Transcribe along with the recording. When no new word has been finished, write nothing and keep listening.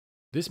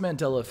This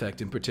Mandela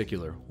effect in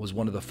particular was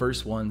one of the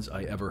first ones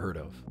I ever heard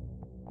of.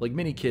 Like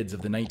many kids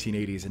of the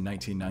 1980s and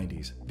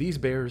 1990s, these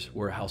bears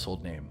were a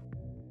household name.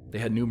 They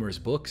had numerous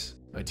books,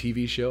 a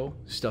TV show,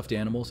 stuffed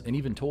animals, and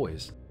even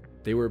toys.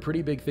 They were a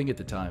pretty big thing at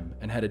the time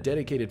and had a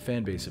dedicated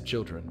fan base of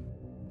children.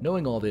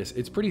 Knowing all this,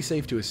 it's pretty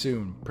safe to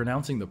assume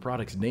pronouncing the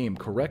product's name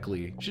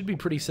correctly should be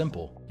pretty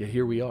simple, yet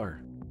here we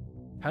are.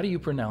 How do you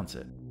pronounce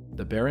it?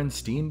 The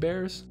Berenstain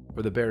Bears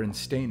or the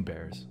Berenstain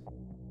Bears?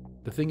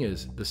 The thing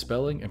is, the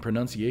spelling and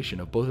pronunciation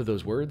of both of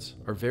those words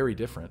are very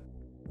different.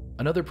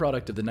 Another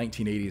product of the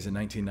 1980s and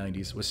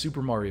 1990s was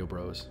Super Mario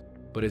Bros.,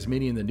 but as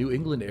many in the New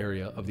England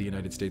area of the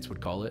United States would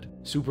call it,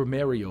 Super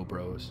Mario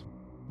Bros.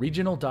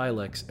 Regional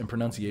dialects and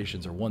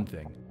pronunciations are one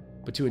thing,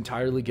 but to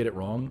entirely get it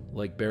wrong,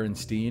 like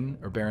Berenstain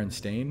or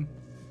Berenstain,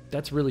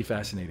 that's really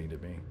fascinating to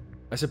me.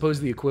 I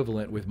suppose the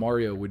equivalent with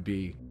Mario would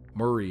be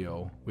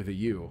Murio with a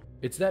U.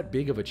 It's that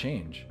big of a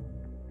change.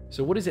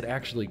 So what is it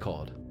actually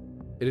called?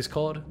 It is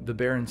called the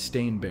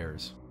Berenstain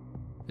Bears.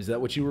 Is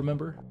that what you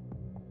remember?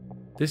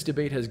 This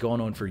debate has gone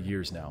on for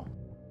years now.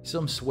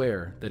 Some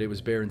swear that it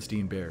was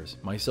Berenstain Bears,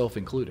 myself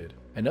included,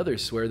 and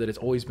others swear that it's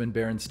always been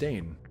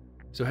Berenstain.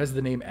 So has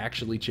the name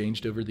actually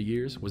changed over the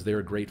years? Was there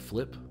a great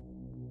flip?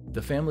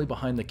 The family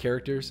behind the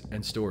characters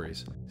and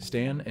stories,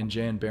 Stan and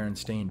Jan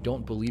Berenstain,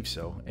 don't believe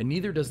so, and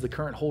neither does the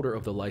current holder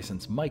of the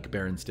license, Mike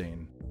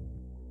Berenstain.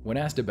 When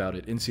asked about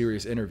it in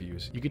serious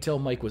interviews, you could tell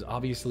Mike was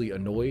obviously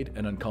annoyed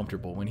and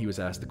uncomfortable when he was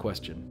asked the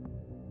question.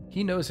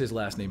 He knows his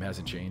last name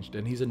hasn't changed,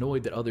 and he's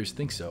annoyed that others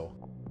think so.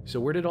 So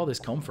where did all this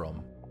come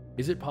from?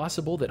 Is it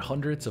possible that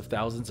hundreds of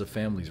thousands of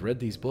families read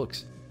these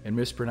books and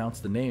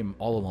mispronounced the name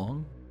all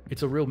along?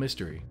 It's a real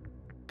mystery.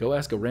 Go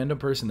ask a random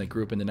person that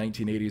grew up in the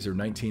 1980s or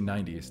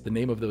 1990s the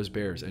name of those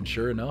bears, and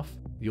sure enough,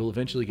 you'll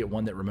eventually get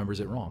one that remembers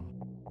it wrong.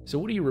 So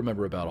what do you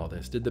remember about all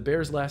this? Did the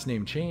bear's last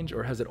name change,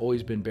 or has it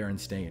always been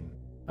Berenstain?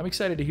 I'm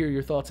excited to hear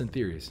your thoughts and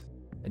theories.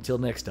 Until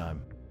next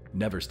time,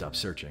 never stop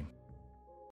searching.